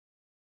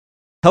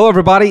Hello,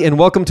 everybody, and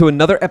welcome to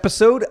another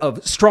episode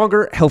of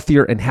Stronger,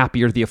 Healthier, and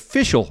Happier, the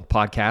official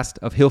podcast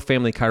of Hill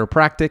Family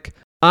Chiropractic.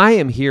 I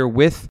am here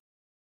with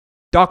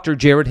Dr.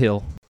 Jared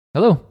Hill.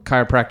 Hello.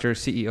 Chiropractor,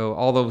 CEO,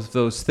 all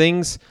those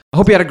things. I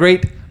hope you had a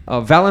great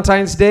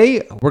Valentine's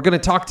Day. We're going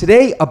to talk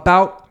today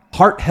about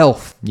heart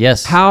health.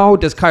 Yes. How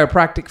does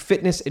chiropractic,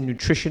 fitness, and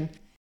nutrition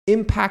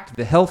impact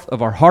the health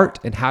of our heart,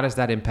 and how does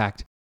that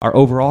impact our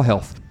overall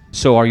health?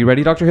 So are you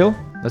ready, Dr. Hill?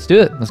 Let's do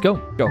it. Let's go.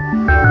 Go.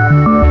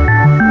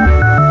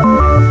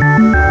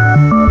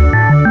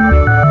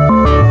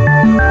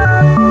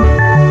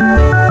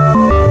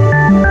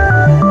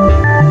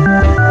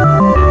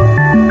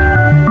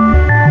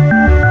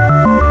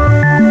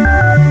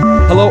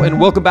 Hello and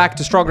welcome back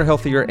to Stronger,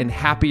 Healthier, and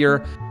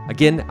Happier.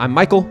 Again, I'm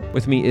Michael.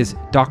 With me is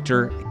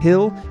Dr.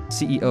 Hill,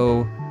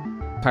 CEO,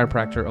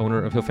 chiropractor,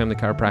 owner of Hill Family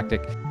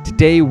Chiropractic.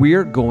 Today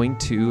we're going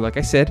to, like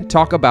I said,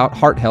 talk about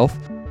heart health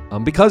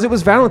because it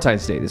was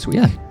Valentine's Day this week.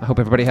 Yeah. I hope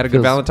everybody had a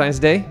good Valentine's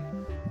Day.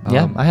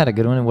 Yeah, I had a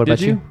good one. And what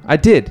about you? I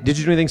did. Did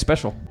you do anything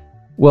special?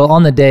 Well,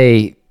 on the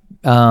day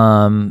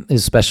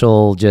is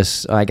special.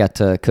 Just I got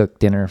to cook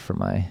dinner for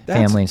my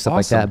family and stuff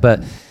awesome. like that.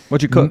 But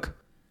What'd you cook?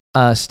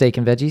 Steak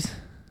and veggies.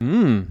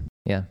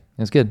 Yeah, it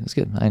was good. It was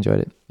good. I enjoyed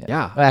it.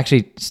 Yeah. Well,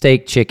 actually,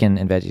 steak, chicken,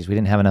 and veggies. We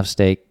didn't have enough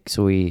steak,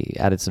 so we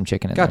added some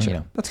chicken in Gotcha.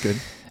 there. That's good.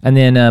 And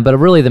then, but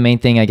really the main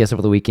thing, I guess,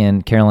 over the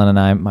weekend, Carolyn and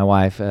I, my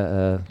wife,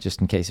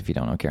 just in case if you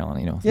don't know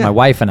Carolyn, my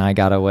wife and I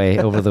got away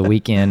over the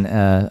weekend,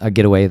 a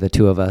getaway, the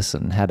two of us,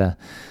 and had a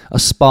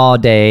spa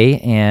day,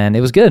 and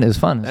it was good. It was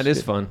fun. That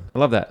is fun. I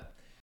love that.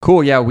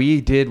 Cool. Yeah,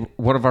 we did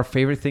one of our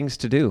favorite things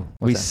to do.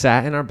 What's we that?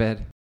 sat in our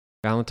bed,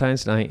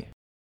 Valentine's night.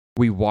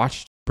 We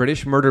watched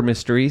British murder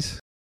mysteries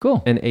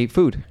Cool. and ate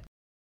food.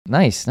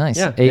 Nice.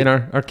 Yeah, Ate and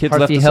our kids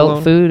left hearty us health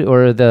alone. food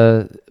or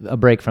a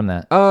break from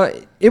that?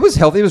 It was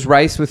healthy. It was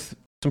rice with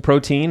some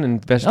protein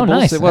and vegetables.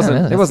 nice. It wasn't.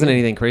 Yeah, it that's wasn't good.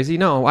 anything crazy.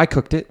 No, I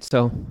cooked it.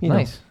 So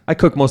Nice. I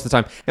cook most of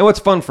the time. And what's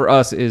fun for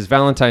us is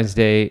Valentine's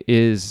Day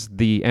is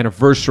the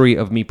anniversary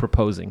of me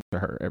proposing to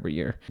her every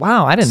year.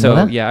 Wow, I didn't know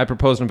that. Yeah, I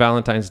proposed on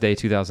Valentine's Day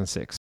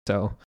 2006.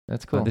 So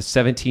That's cool. this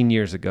 17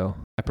 years ago,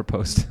 I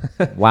proposed.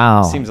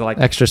 Wow. Seems like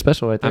extra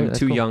special right there. I'm That's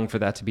too cool. young for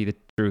that to be the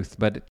truth,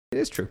 but it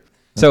is true.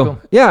 That's So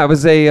cool. yeah, it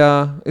was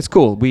it's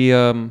cool. We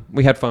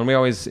had fun. We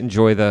always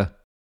enjoy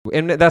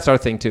and that's our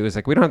thing too. Is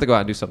like we don't have to go out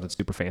and do something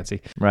super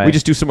fancy. Right. We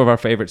just do some of our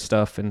favorite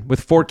stuff. And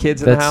with 4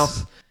 kids in the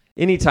house,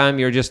 anytime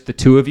you're just the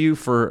two of you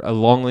for a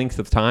long length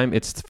of time,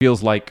 it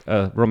feels like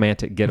a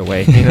romantic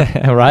getaway.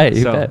 Right.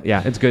 You So bet.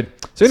 yeah, it's good.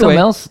 So anyway, Something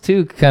else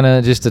too, kind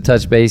of just to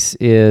touch base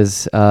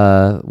is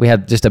we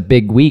had just a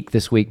big week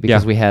this week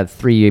because we had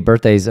 3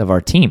 birthdays of our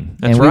team.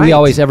 That's and we right.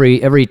 always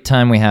every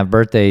time we have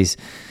birthdays,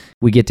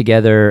 we get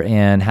together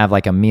and have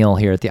like a meal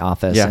here at the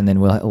office, and then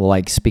we'll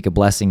like speak a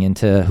blessing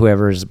into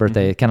whoever's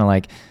birthday, kind of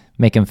like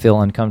make them feel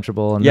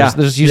uncomfortable. And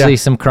there's usually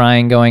some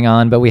crying going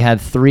on, but we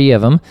had 3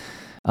 of them.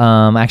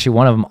 Actually,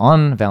 one of them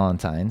on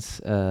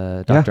Valentine's,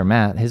 Dr.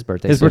 Matt, his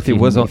birthday. His birthday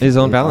was on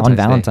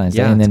Valentine's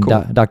Day. Day. And then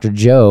cool. Dr.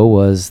 Joe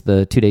was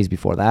the 2 days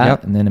before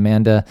that, and then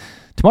Amanda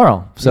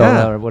tomorrow.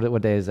 So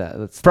what day is that?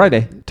 That's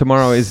Friday.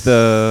 Tomorrow is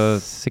the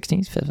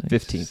 16th,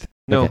 15th.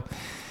 No. Okay.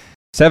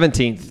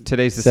 17th.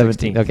 Today's the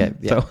 16th. Okay.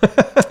 Yeah.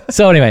 So,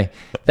 So anyway,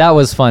 that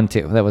was fun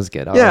too. That was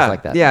good. I always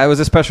like that. Yeah, it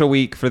was a special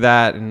week for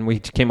that, and we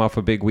came off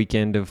a big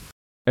weekend of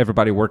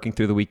everybody working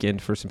through the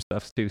weekend for some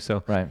stuff too.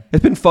 So Right.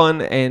 it's been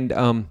fun, and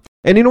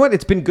you know what?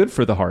 It's been good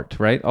for the heart,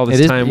 right? All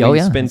this time we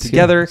spend It's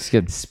together, Good. It's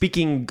good.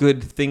 speaking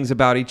good things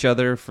about each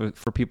other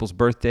for people's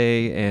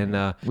birthday,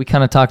 and We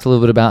kind of talked a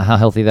little bit about how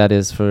healthy that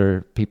is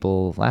for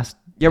people last.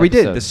 yeah, we did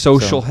episode. the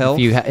social So health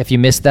If you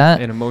missed that,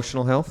 and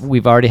emotional health.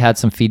 we've already had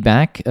some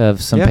feedback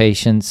of some Yeah.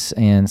 patients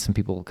and some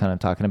people kind of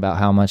talking about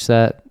how much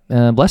that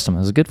blessed them. It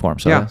was good for them.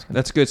 So Yeah,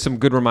 that's good. Some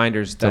good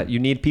reminders that you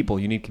need people,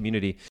 you need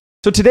community.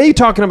 So today,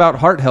 talking about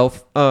heart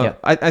health,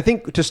 I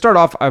think to start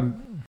off,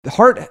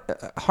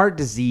 heart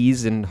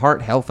disease and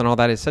heart health and all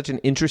that is such an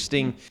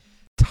interesting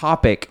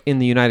topic in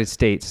the United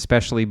States,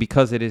 especially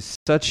because it is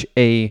such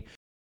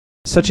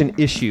an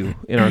issue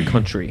in our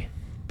country,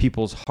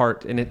 people's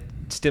heart, and it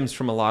stems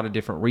from a lot of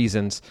different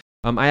reasons.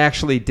 I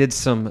actually did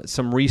some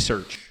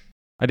research.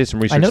 I did some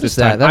research noticed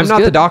this time. that. I'm was not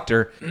good. the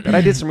doctor, but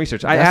I did some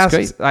research. I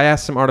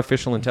asked some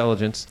artificial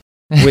intelligence,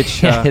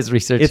 which his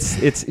research.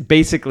 it's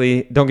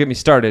basically, don't get me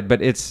started,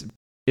 but it's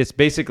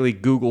basically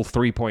Google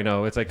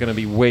 3.0. It's like going to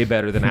be way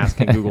better than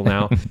asking Google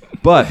now.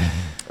 But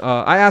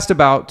I asked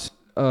about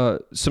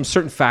some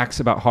certain facts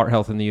about heart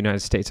health in the United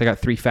States. I got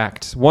 3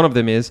 facts. One of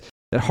them is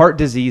that heart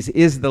disease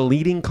is the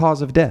leading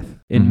cause of death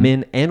in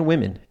men and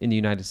women in the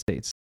United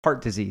States.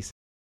 Heart disease,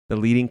 the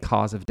leading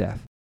cause of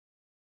death.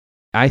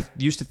 I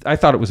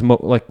thought it was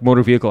like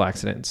motor vehicle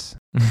accidents.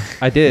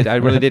 I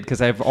really did,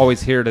 because I've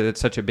always heard that it's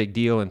such a big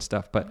deal and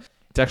stuff, but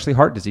it's actually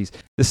heart disease.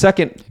 The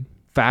second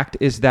fact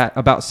is that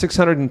about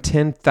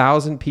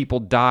 610,000 people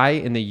die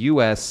in the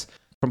U.S.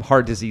 from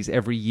heart disease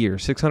every year.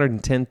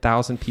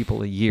 610,000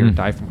 people a year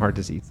die from heart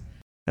disease.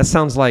 That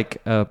sounds like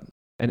an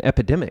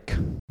epidemic,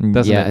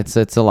 doesn't it?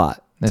 It's a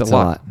lot. It's a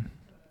lot.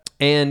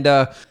 And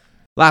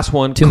Last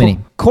one. Too many.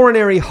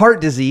 Coronary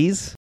heart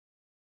disease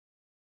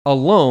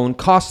alone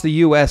costs the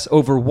U.S.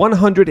 over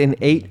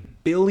 $108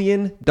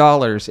 billion in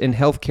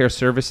healthcare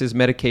services,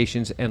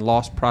 medications, and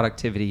lost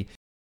productivity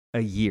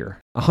a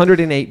year.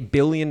 $108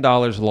 billion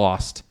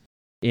lost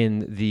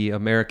in the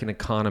American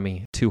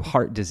economy to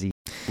heart disease,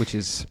 which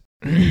is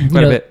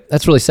quite a bit.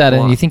 That's really sad.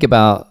 And you think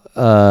about,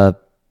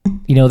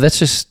 that's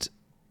just,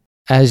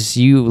 as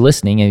you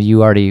listening, and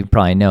you already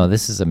probably know,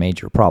 this is a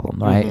major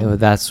problem, right? Mm-hmm.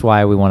 That's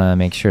why we want to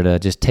make sure to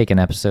just take an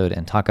episode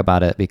and talk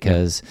about it,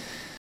 because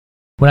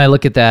when I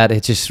look at that,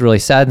 it just really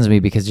saddens me,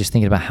 because just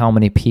thinking about how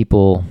many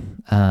people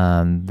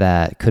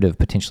that could have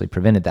potentially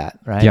prevented that,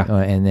 right? Yeah.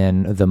 And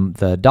then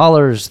the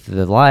dollars,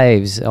 the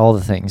lives, all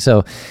the things.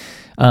 So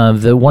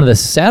one of the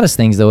saddest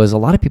things, though, is a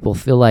lot of people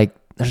feel like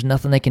there's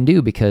nothing they can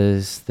do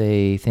because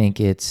they think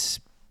it's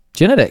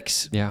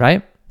genetics,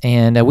 right?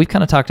 And we've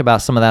kind of talked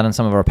about some of that in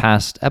some of our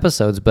past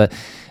episodes, but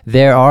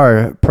there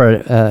are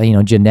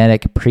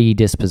genetic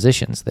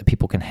predispositions that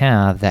people can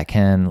have that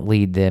can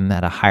lead them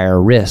at a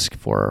higher risk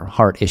for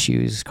heart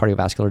issues,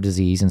 cardiovascular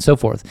disease, and so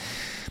forth.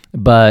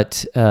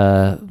 But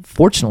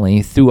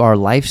fortunately, through our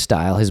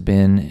lifestyle has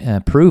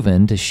been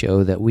proven to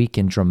show that we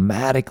can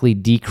dramatically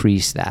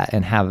decrease that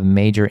and have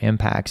major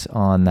impacts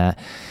on that,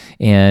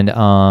 and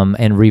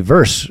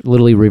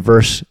literally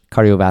reverse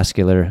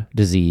cardiovascular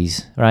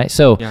disease, right?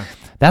 So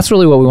that's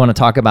really what we want to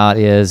talk about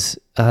is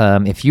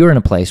if you're in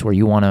a place where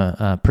you want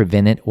to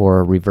prevent it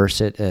or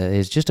reverse it,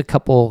 is just a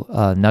couple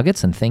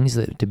nuggets and things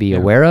to be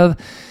aware of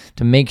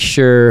to make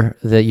sure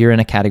that you're in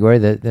a category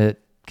that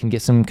can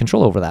get some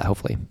control over that,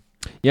 hopefully.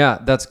 Yeah,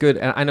 that's good.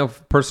 And I know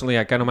personally,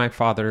 I know my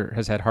father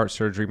has had heart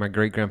surgery. My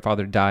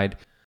great-grandfather died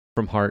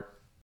from heart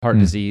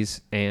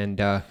disease. And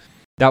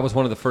that was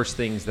one of the first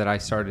things that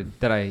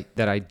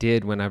I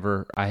did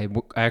whenever I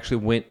actually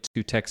went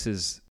to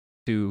Texas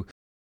to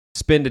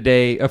spend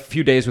a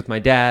few days with my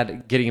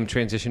dad, getting him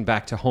transitioned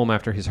back to home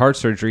after his heart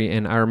surgery.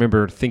 And I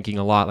remember thinking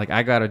a lot, like,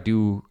 I got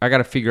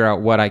to figure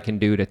out what I can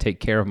do to take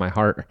care of my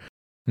heart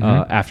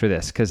after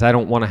this, because I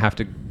don't want to have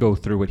to go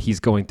through what he's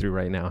going through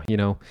right now,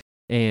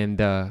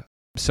 And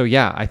so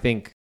I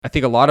think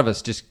a lot of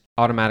us just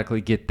automatically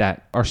get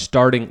that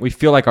we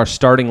feel like our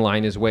starting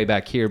line is way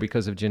back here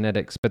because of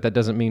genetics, but that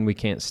doesn't mean we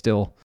can't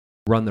still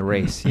run the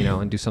race,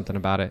 and do something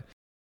about it.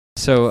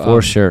 So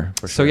for sure.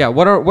 So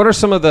what are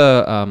some of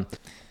the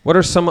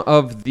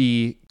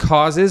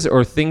causes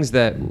or things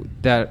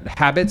that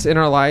habits in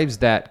our lives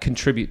that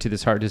contribute to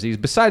this heart disease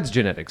besides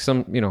genetics?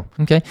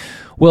 Okay.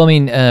 Well, I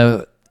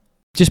mean,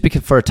 just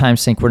because for a time's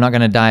sake, we're not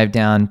going to dive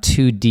down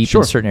too deep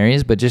in certain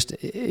areas, but just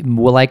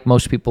like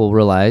most people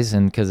realize,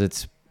 and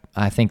because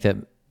I think that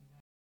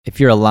if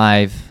you're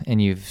alive and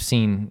you've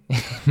seen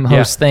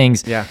most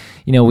things,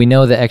 we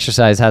know that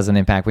exercise has an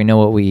impact. We know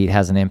what we eat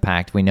has an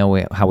impact. We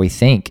know how we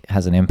think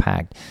has an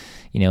impact.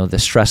 The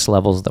stress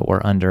levels that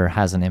we're under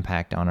has an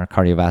impact on our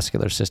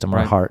cardiovascular system,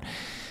 our heart.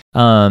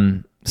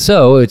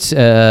 So it's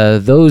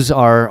those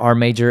are our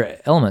major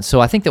elements.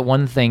 So I think that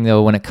one thing,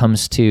 though, when it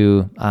comes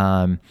to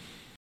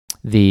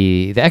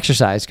the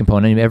exercise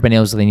component, everybody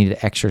knows that they need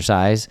to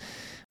exercise,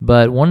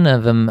 but one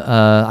of them,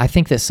 I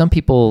think that some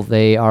people,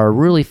 they are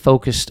really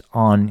focused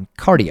on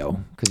cardio,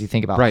 because you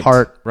think about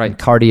heart and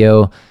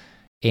cardio,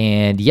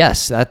 and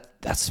yes,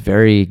 that's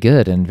very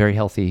good and very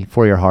healthy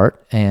for your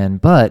heart.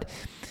 But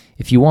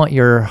if you want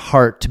your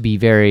heart to be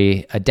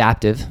very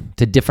adaptive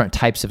to different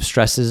types of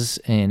stresses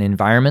and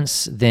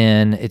environments,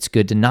 then it's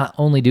good to not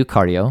only do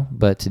cardio,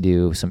 but to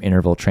do some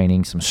interval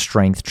training, some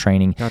strength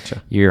training.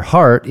 Gotcha. Your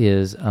heart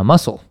is a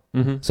muscle.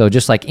 Mm-hmm. So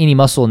just like any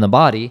muscle in the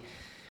body,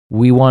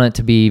 we want it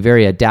to be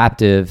very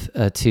adaptive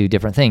to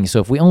different things. So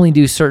if we only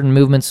do certain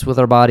movements with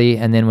our body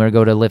and then we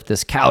go to lift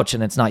this couch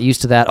and it's not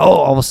used to that,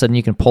 all of a sudden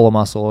you can pull a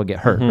muscle or get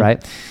hurt,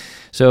 right?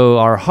 So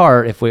our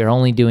heart, if we're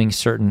only doing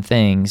certain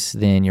things,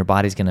 then your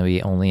body's going to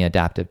be only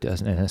adaptive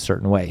in a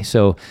certain way.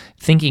 So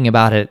thinking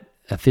about it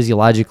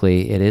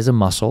physiologically, it is a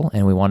muscle,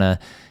 and we want to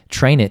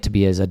train it to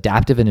be as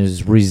adaptive and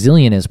as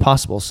resilient as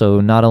possible.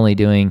 So not only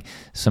doing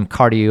some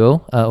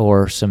cardio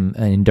or some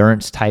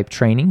endurance type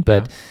training,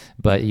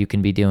 but you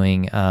can be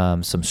doing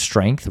some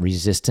strength,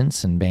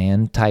 resistance, and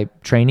band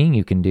type training.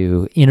 You can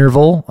do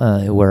interval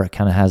where it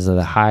kind of has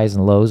the highs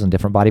and lows and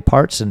different body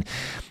parts,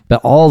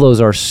 but all those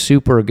are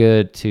super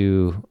good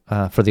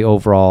for the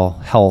overall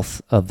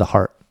health of the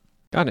heart.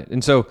 Got it.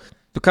 And so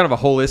kind of a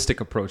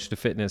holistic approach to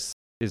fitness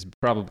is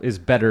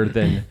better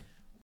than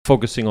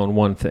focusing on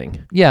one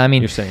thing. Yeah, I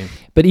mean, you're saying.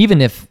 But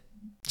even if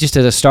just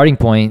as a starting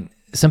point,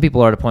 some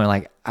people are at a point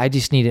like, I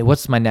just need it.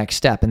 What's my next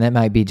step? And that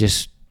might be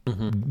just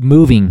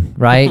moving,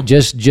 right?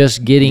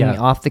 just getting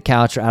off the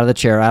couch or out of the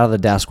chair, out of the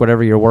desk,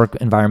 whatever your work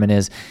environment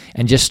is,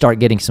 and just start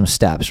getting some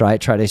steps, right?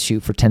 Try to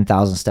shoot for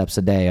 10,000 steps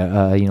a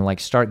day.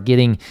 Start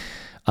getting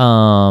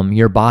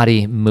your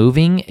body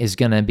moving is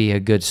going to be a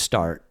good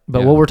start.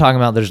 But what we're talking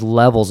about, there's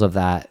levels of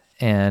that.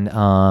 And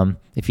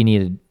if you need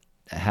to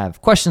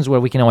have questions, where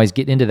we can always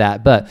get into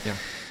that. But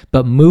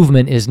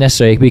movement is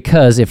necessary,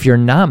 because if you're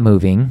not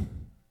moving,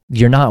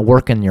 you're not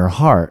working your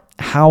heart.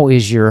 How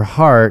is your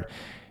heart,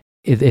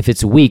 if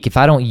it's weak? If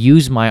I don't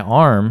use my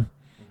arm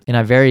and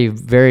I very,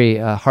 very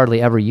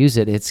hardly ever use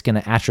it, it's going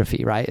to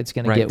atrophy, right? It's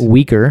going to get Right.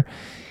 weaker.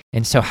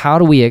 And so how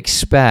do we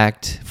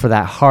expect for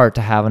that heart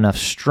to have enough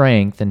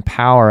strength and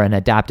power and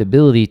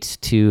adaptability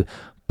to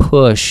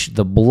push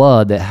the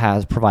blood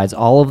that provides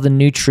all of the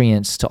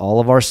nutrients to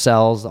all of our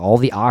cells, all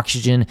the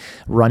oxygen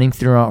running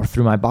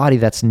through my body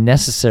that's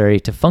necessary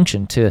to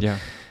function,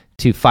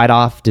 to fight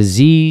off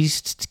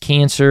disease, to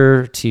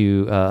cancer,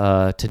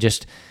 to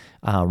just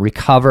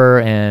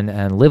recover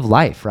and live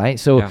life, right?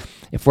 So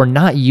if we're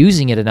not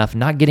using it enough,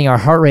 not getting our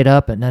heart rate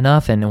up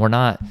enough, and we're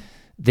not,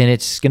 then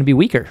it's going to be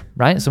weaker,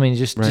 right? So I mean,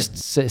 just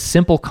a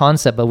simple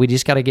concept, but we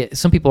just got to get.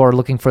 Some people are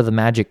looking for the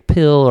magic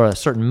pill or a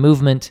certain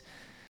movement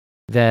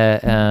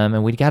that,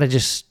 and we got to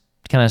just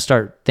kind of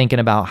start thinking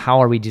about how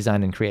are we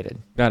designed and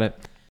created. Got it.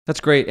 That's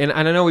great. And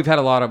I know we've had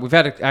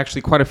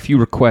actually quite a few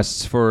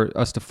requests for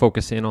us to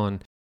focus in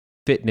on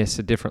fitness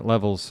at different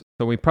levels.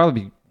 So we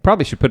probably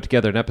should put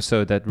together an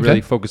episode that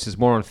really focuses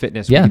more on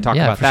fitness. We can talk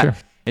about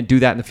that and do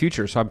that in the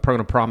future. So I'm going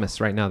to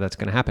promise right now that's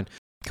going to happen.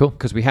 Cool.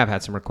 Because we have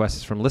had some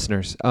requests from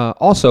listeners.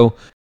 Also,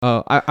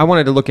 I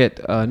wanted to look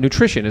at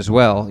nutrition as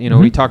well.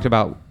 We talked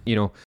about,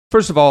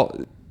 first of all,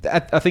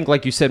 I think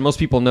like you said, most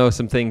people know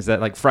some things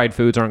that like fried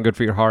foods aren't good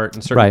for your heart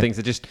and certain things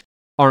that just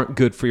aren't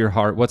good for your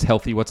heart. What's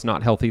healthy, what's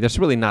not healthy. That's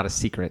really not a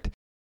secret.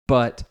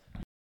 But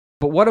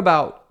what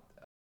about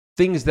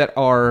things that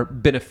are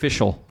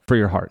beneficial for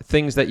your heart?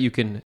 Things that you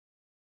can,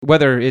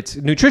 whether it's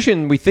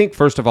nutrition, we think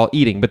first of all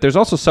eating, but there's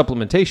also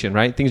supplementation,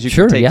 right? Things you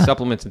can take,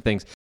 supplements and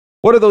things.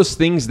 What are those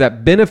things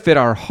that benefit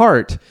our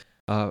heart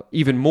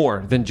even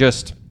more than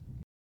just,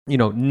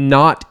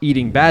 not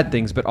eating bad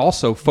things, but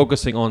also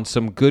focusing on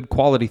some good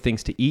quality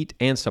things to eat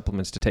and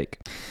supplements to take?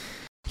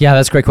 Yeah,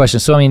 that's a great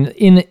question. So, I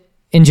mean,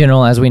 in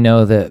general, as we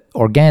know, that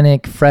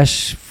organic,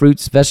 fresh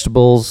fruits,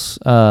 vegetables,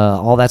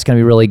 all that's going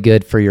to be really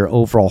good for your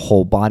overall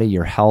whole body,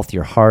 your health,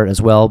 your heart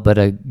as well. But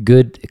a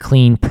good,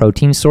 clean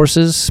protein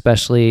sources,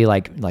 especially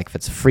like if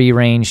it's free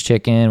range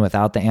chicken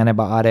without the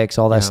antibiotics,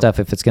 all that stuff.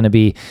 If it's going to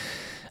be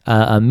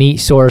a meat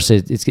source,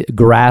 it's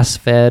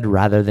grass-fed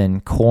rather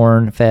than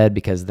corn-fed,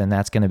 because then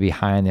that's going to be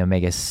high in the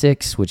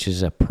omega-6, which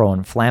is a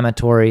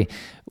pro-inflammatory.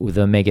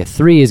 The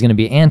omega-3 is going to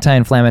be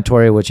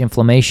anti-inflammatory, which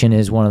inflammation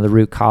is one of the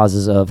root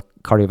causes of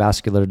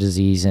cardiovascular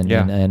disease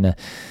and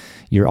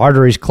your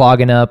arteries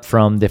clogging up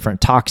from different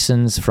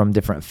toxins, from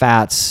different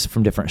fats,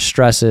 from different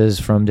stresses,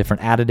 from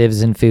different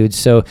additives in foods.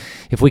 So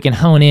if we can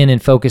hone in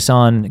and focus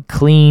on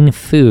clean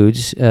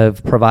foods,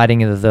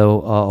 providing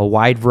a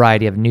wide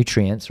variety of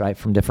nutrients, right,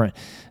 from different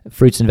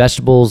fruits and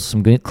vegetables,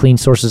 some good clean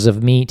sources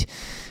of meat,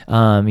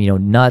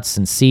 nuts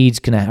and seeds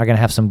are going to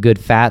have some good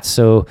fats.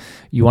 So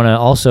you want to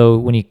also,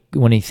 when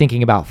you're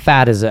thinking about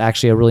fat, is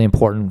actually a really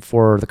important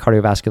for the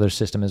cardiovascular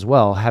system as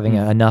well, having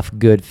enough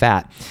good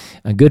fat.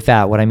 Good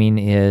fat, what I mean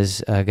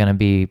is going to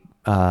be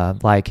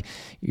like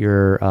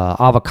your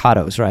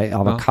avocados, right?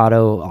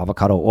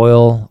 Avocado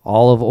oil,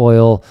 olive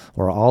oil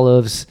or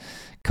olives,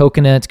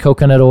 coconut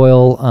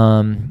oil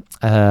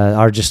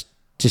are just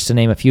to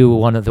name a few.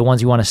 One of the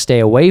ones you want to stay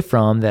away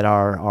from that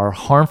are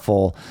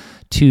harmful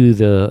to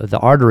the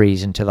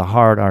arteries and to the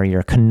heart are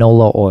your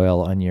canola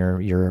oil and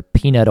your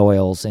peanut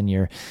oils and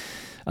your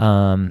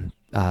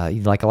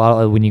like a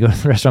lot of, when you go to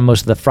the restaurant,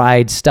 most of the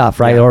fried stuff,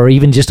 right? Or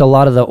even just a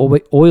lot of the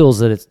oils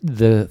that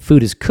the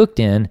food is cooked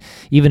in,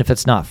 even if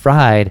it's not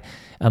fried,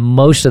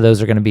 most of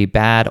those are going to be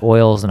bad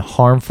oils and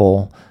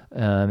harmful.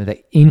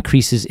 That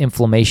increases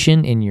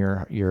inflammation in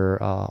your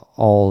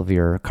all of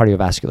your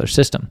cardiovascular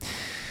system.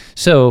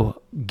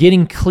 So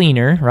getting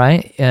cleaner,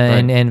 right?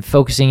 And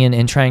focusing in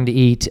and trying to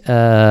eat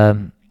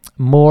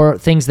more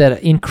things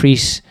that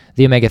increase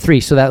the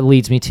omega-3. So that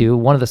leads me to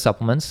one of the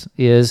supplements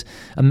is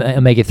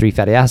omega-3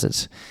 fatty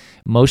acids.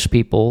 Most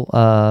people,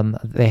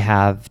 they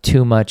have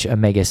too much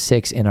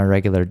omega-6 in our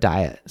regular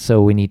diet.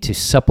 So we need to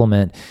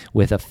supplement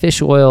with a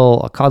fish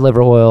oil, a cod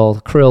liver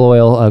oil, krill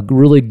oil, a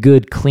really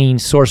good clean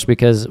source,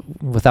 because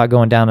without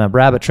going down a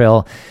rabbit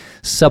trail,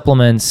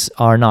 supplements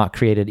are not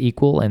created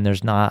equal, and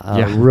there's not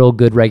a real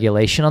good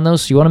regulation on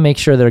those. So you want to make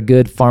sure they're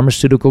good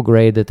pharmaceutical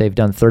grade, that they've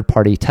done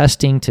third-party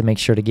testing to make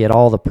sure to get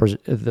all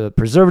the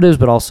preservatives,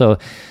 but also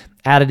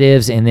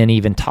additives, and then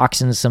even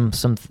toxins.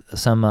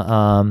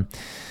 Some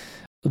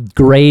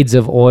grades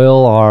of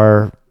oil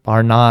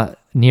are not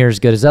near as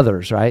good as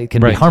others, right? It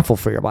can be harmful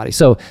for your body.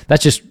 So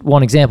that's just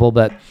one example,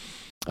 but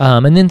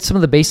and then some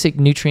of the basic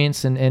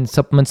nutrients and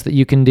supplements that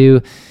you can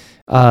do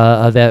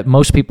that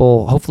most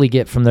people hopefully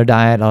get from their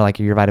diet are like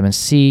your vitamin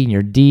C and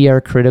your D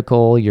are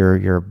critical,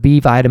 your B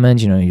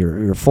vitamins,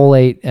 your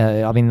folate.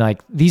 I mean,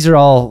 like these are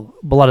all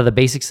a lot of the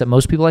basics that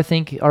most people I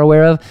think are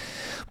aware of,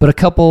 but a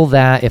couple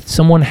that if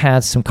someone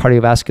has some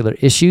cardiovascular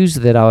issues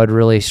that I would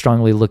really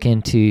strongly look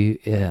into,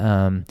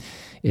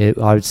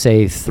 I would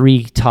say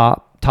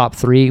top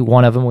three.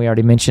 One of them we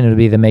already mentioned would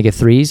be the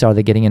omega-3s. Are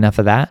they getting enough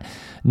of that?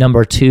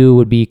 Number 2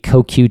 would be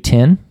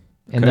CoQ10.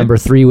 And number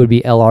 3 would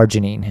be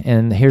L-arginine.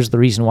 And here's the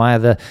reason why.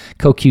 The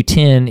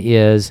CoQ10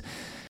 is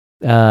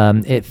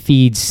It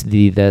feeds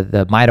the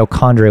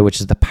mitochondria, which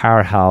is the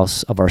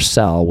powerhouse of our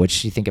cell,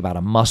 which you think about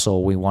a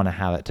muscle, we want to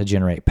have it to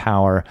generate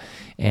power,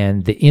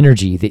 and the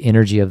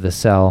energy of the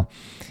cell,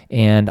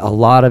 and a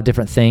lot of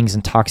different things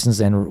and toxins.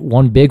 And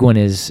one big one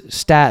is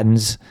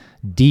statins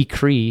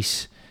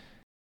decrease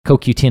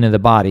CoQ10 in the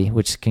body,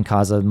 which can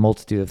cause a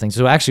multitude of things.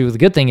 So actually, the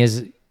good thing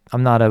is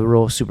I'm not a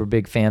real super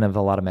big fan of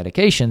a lot of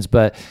medications,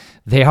 but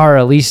they are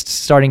at least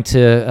starting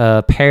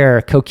to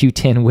pair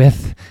CoQ10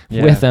 with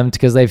them,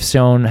 because they've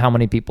shown how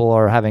many people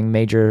are having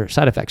major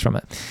side effects from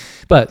it.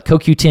 But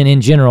CoQ10 in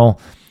general,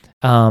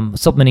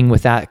 supplementing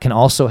with that can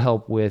also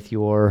help with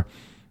your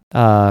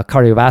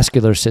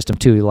cardiovascular system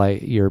too,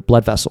 like your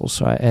blood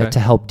vessels, right? To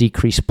help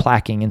decrease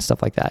plaquing and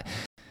stuff like that.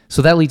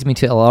 So that leads me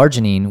to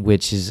L-arginine,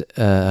 which is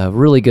a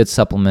really good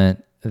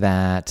supplement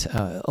that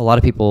a lot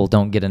of people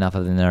don't get enough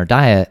of in their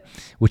diet,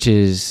 which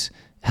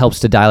helps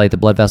to dilate the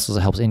blood vessels,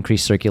 it helps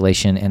increase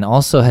circulation, and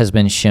also has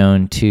been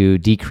shown to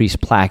decrease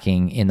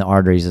plaquing in the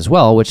arteries as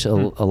well, which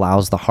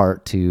allows the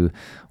heart to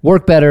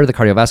work better, the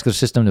cardiovascular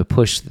system to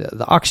push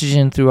the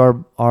oxygen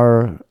through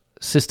our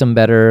system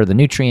better, the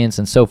nutrients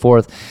and so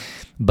forth.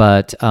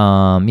 But so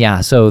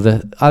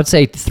I would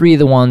say three of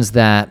the ones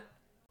that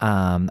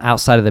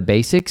outside of the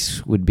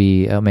basics would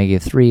be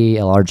omega-3,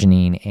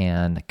 L-arginine,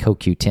 and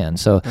CoQ10.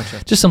 So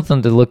just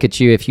something to look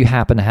at you if you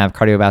happen to have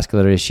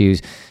cardiovascular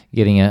issues,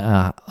 getting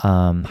a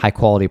high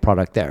quality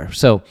product there.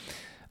 So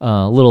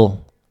a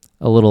little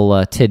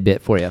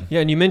tidbit for you. Yeah,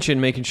 and you mentioned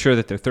making sure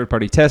that they're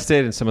third-party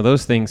tested and some of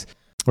those things.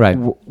 Right.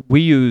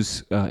 We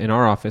use, in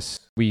our office,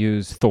 we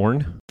use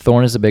Thorne.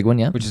 Thorne is a big one,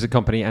 yeah. Which is a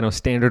company. I know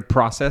Standard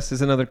Process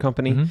is another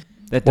company.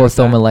 That does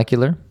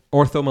Orthomolecular.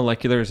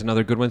 Orthomolecular is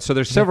another good one. So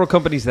there's several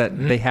companies that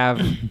they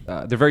have,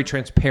 they're very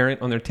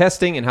transparent on their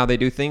testing and how they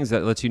do things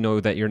that lets you know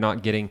that you're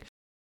not getting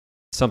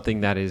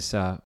something that is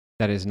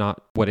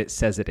not what it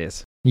says it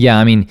is. Yeah,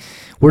 I mean,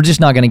 we're just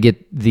not going to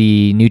get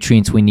the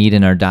nutrients we need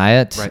in our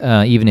diet,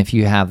 even if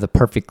you have the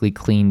perfectly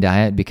clean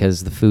diet,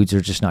 because the foods are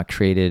just not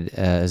created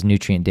as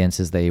nutrient dense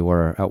as they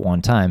were at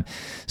one time.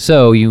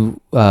 So you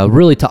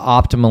really, to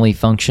optimally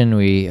function,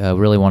 we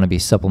really want to be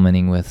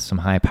supplementing with some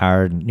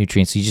high-powered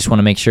nutrients. So you just want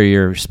to make sure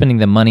you're spending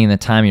the money and the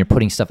time you're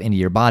putting stuff into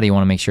your body. You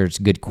want to make sure it's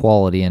good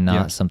quality and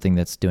not something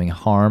that's doing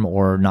harm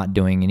or not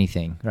doing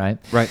anything, right?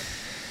 Right.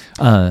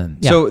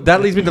 So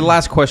that leads me to the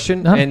last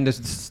question, and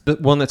it's the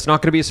one that's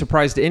not going to be a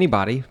surprise to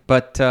anybody,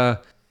 but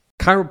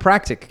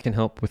chiropractic can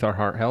help with our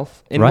heart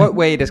health. In what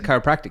way does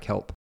chiropractic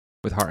help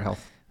with heart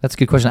health? That's a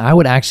good question. I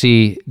would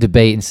actually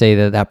debate and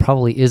say that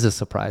probably is a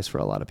surprise for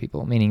a lot of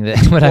people, meaning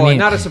that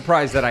not a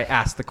surprise that I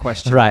asked the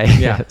question. Right.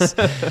 Yeah.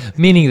 Yes.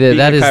 Meaning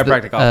that is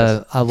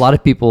a lot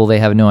of people, they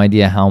have no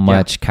idea how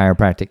much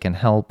chiropractic can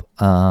help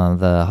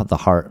the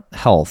heart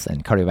health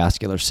and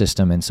cardiovascular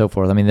system and so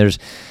forth. I mean,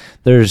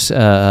 there's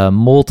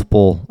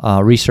multiple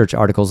research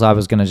articles. I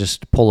was going to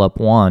just pull up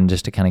one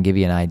just to kind of give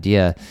you an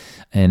idea,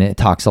 and it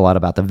talks a lot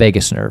about the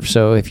vagus nerve.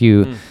 So if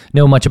you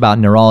know much about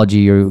neurology,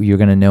 you're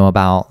going to know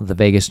about the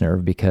vagus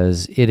nerve,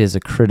 because it is a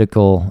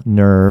critical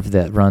nerve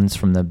that runs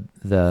from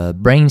the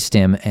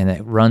brainstem, and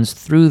it runs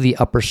through the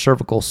upper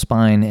cervical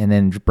spine and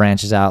then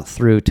branches out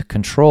through to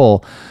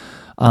control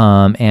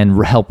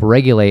and help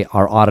regulate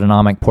our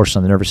autonomic portion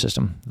of the nervous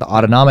system. The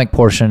autonomic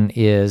portion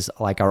is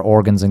like our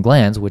organs and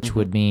glands, which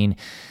would mean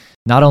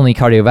not only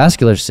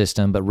cardiovascular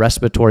system, but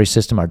respiratory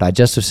system, our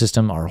digestive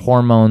system, our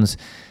hormones,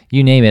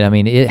 you name it. I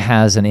mean, it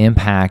has an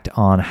impact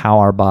on how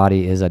our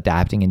body is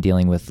adapting and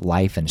dealing with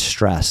life and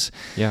stress.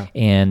 Yeah.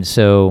 And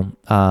so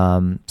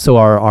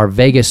our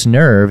vagus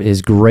nerve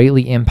is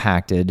greatly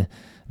impacted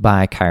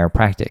by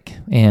chiropractic.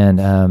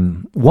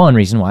 And one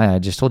reason why I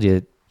just told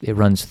you, it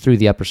runs through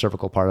the upper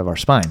cervical part of our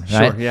spine,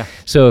 right? Sure, yeah.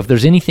 So if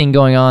there's anything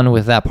going on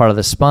with that part of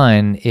the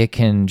spine, it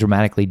can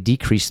dramatically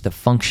decrease the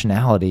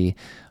functionality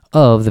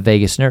of the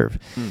vagus nerve.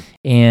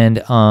 And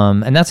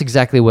that's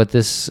exactly what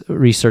this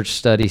research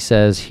study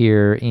says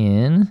here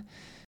in,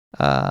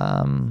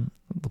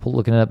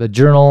 looking it up, a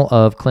Journal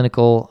of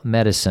Clinical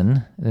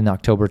Medicine in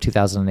October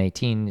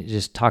 2018,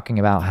 just talking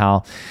about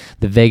how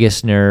the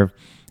vagus nerve,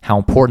 how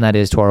important that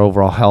is to our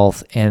overall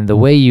health. And the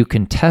way you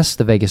can test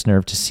the vagus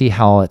nerve to see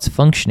how it's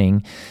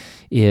functioning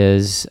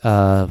is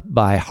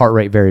by heart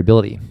rate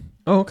variability.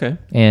 Oh, okay.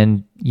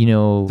 And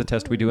the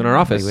test we do in our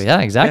office. Yeah,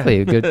 exactly.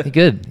 Yeah.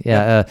 Good.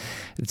 Yeah.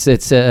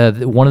 It's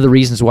one of the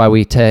reasons why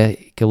we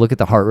take a look at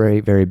the heart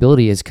rate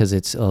variability is because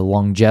it's a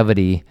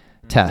longevity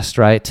test,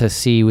 right? To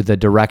see the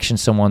direction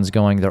someone's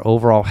going, their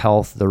overall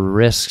health, the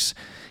risks,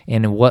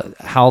 and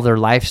how their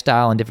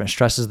lifestyle and different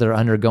stresses they're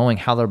undergoing,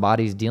 how their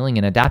body's dealing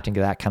and adapting to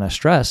that kind of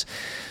stress.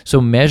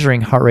 So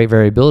measuring heart rate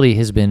variability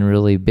has been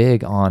really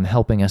big on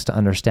helping us to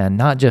understand,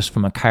 not just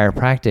from a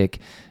chiropractic,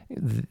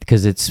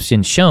 because it's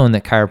been shown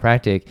that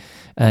chiropractic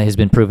has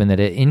been proven that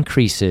it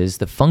increases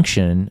the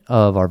function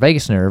of our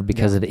vagus nerve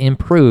because it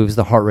improves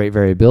the heart rate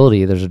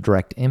variability. There's a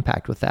direct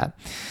impact with that.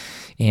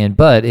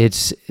 But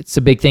it's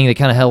a big thing that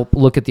kind of help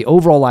look at the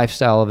overall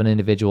lifestyle of an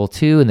individual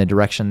too, and the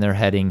direction they're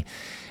heading.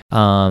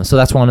 So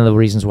that's one of the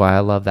reasons why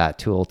I love that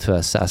tool to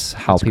assess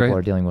how people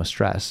are dealing with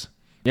stress.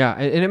 Yeah,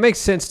 and it makes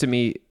sense to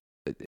me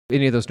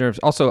any of those nerves.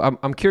 Also,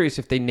 I'm curious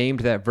if they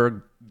named that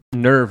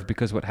nerve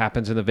because what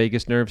happens in the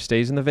vagus nerve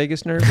stays in the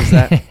vagus nerve. Is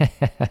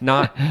that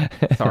not?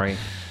 Sorry.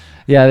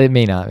 Yeah, they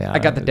may not. Yeah, I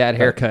got the dad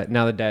haircut.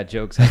 Now the dad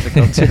jokes have to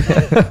come too.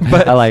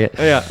 But I like it.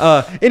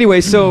 Yeah.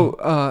 Anyway,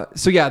 so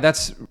yeah,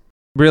 that's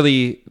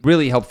really,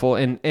 really helpful.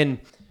 And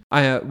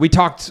we've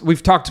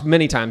talked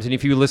many times. And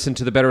if you listen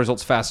to the Better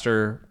Results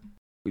Faster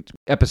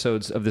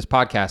episodes of this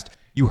podcast,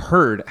 you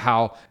heard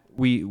how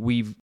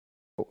the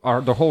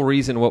whole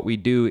reason what we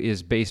do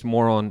is based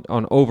more on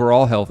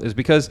overall health is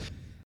because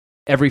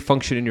every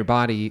function in your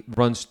body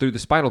runs through the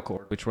spinal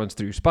cord, which runs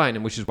through your spine,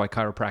 and which is why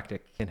chiropractic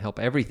can help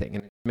everything.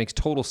 And it makes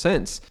total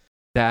sense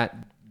that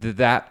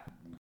that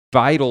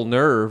vital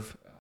nerve,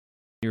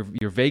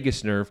 your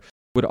vagus nerve,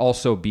 would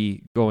also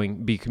be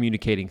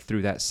communicating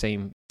through that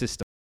same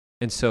system.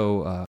 And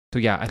so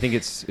yeah, I think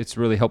it's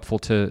really helpful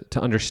to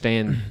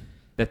understand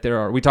that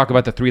we talk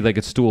about the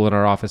three-legged stool in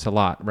our office a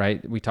lot,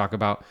 right? We talk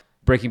about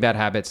breaking bad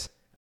habits,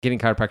 getting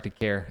chiropractic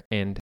care,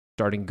 and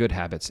starting good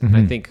habits. And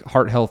I think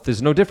heart health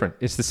is no different.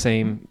 It's the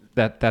same.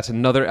 That's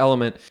another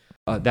element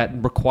that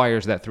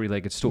requires that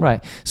three-legged stool.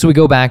 Right. So we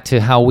go back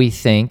to how we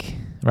think,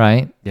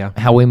 right? Yeah.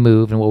 How we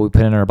move and what we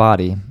put in our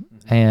body.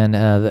 And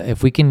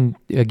if we can,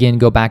 again,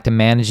 go back to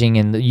managing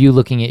and you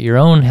looking at your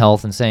own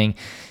health and saying,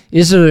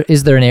 is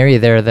there an area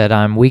there that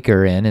I'm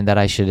weaker in and that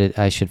I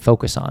should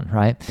focus on,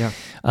 right? Yeah.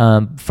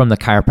 From the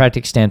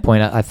chiropractic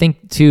standpoint, I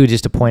think too,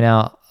 just to point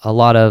out, a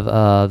lot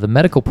of the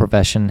medical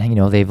profession,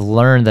 they've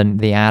learned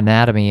the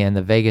anatomy and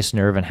the vagus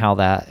nerve and how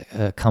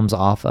that comes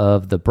off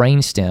of the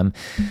brainstem.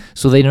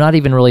 So they're not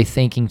even really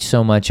thinking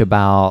so much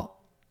about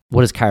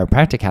what does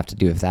chiropractic have to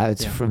do with that.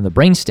 It's from the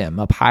brainstem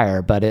up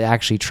higher, but it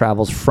actually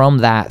travels from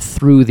that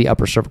through the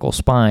upper cervical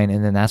spine,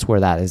 and then that's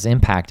where that is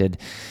impacted.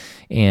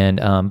 And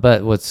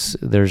but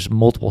there's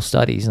multiple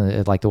studies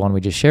like the one we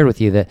just shared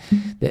with you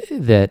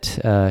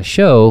that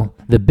show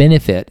the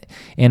benefit.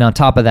 And on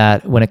top of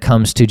that, when it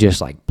comes to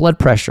just like blood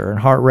pressure and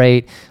heart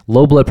rate,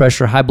 low blood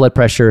pressure, high blood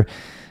pressure,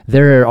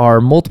 there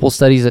are multiple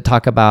studies that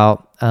talk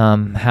about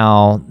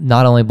how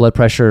not only blood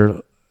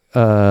pressure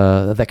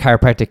that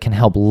chiropractic can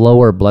help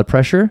lower blood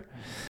pressure,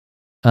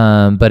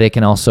 but it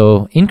can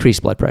also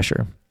increase blood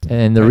pressure.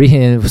 And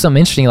something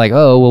interesting, like,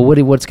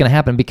 what's going to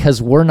happen?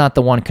 Because we're not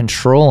the one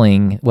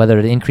controlling whether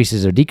it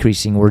increases or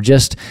decreasing. We're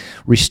just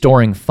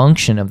restoring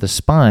function of the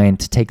spine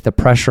to take the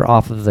pressure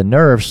off of the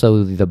nerve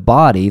so the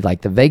body,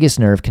 like the vagus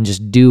nerve, can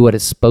just do what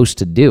it's supposed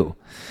to do.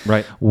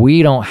 Right.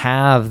 We don't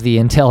have the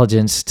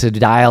intelligence to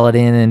dial it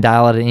in and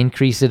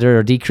increase it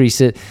or decrease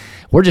it.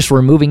 We're just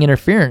removing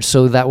interference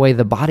so that way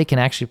the body can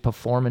actually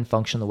perform and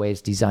function the way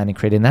it's designed and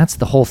created. And that's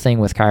the whole thing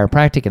with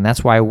chiropractic. And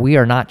that's why we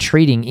are not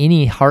treating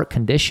any heart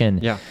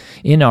condition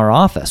in our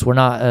office. We're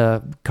not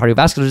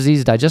cardiovascular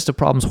disease, digestive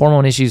problems,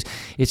 hormone issues.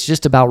 It's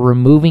just about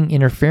removing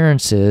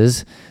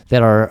interferences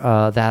that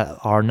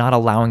are not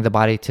allowing the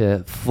body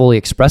to fully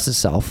express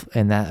itself.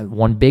 And that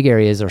one big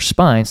area is our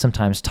spine,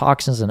 sometimes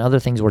toxins and other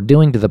things we're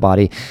doing to the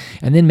body,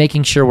 and then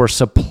making sure we're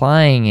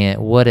supplying it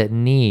what it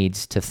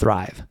needs to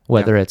thrive,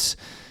 whether it's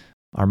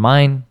our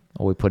mind,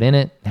 what we put in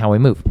it, how we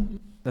move.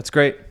 That's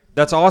great.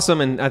 That's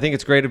awesome. And I think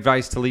it's great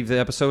advice to leave the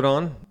episode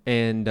on.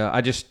 And I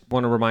just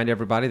want to remind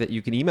everybody that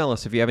you can email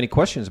us if you have any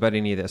questions about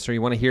any of this, or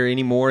you want to hear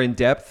any more in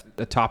depth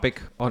a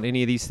topic on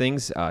any of these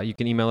things. You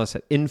can email us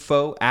at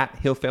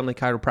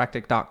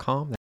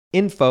info@hillfamilychiropractic.com. That's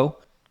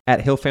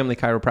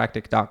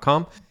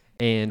info@hillfamilychiropractic.com.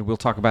 And we'll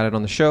talk about it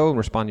on the show and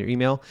respond to your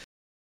email.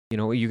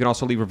 You can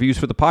also leave reviews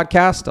for the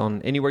podcast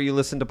on anywhere you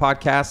listen to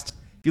podcasts.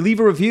 If you leave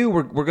a review,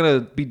 we're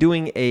going to be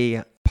doing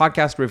a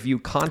podcast review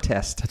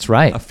contest. That's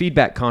right. A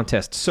feedback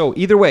contest. So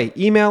either way,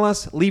 email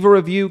us, leave a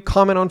review,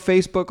 comment on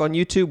Facebook, on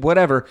YouTube,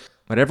 whatever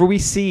we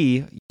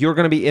see, you're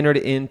going to be entered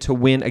in to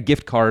win a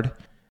gift card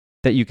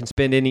that you can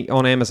spend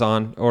on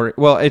Amazon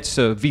it's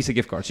a Visa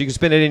gift card. So you can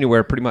spend it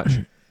anywhere pretty much.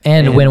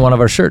 And win one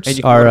of our shirts. And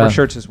you can win our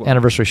shirts as well.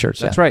 Anniversary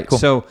shirts. That's right. Cool.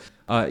 So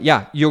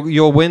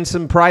you'll win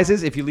some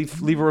prizes if you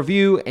leave a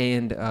review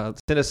and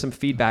send us some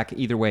feedback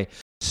either way.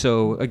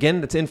 So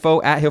again, that's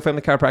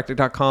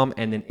info@hillfamilychiropractic.com,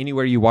 and then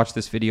anywhere you watch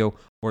this video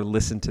or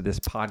listen to this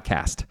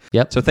podcast.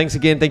 Yep. So thanks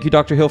again. Thank you,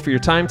 Dr. Hill, for your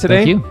time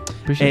today. Thank you.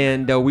 Appreciate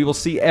it. And we will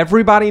see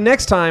everybody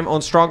next time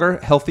on Stronger,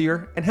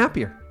 Healthier, and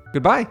Happier.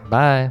 Goodbye.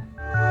 Bye.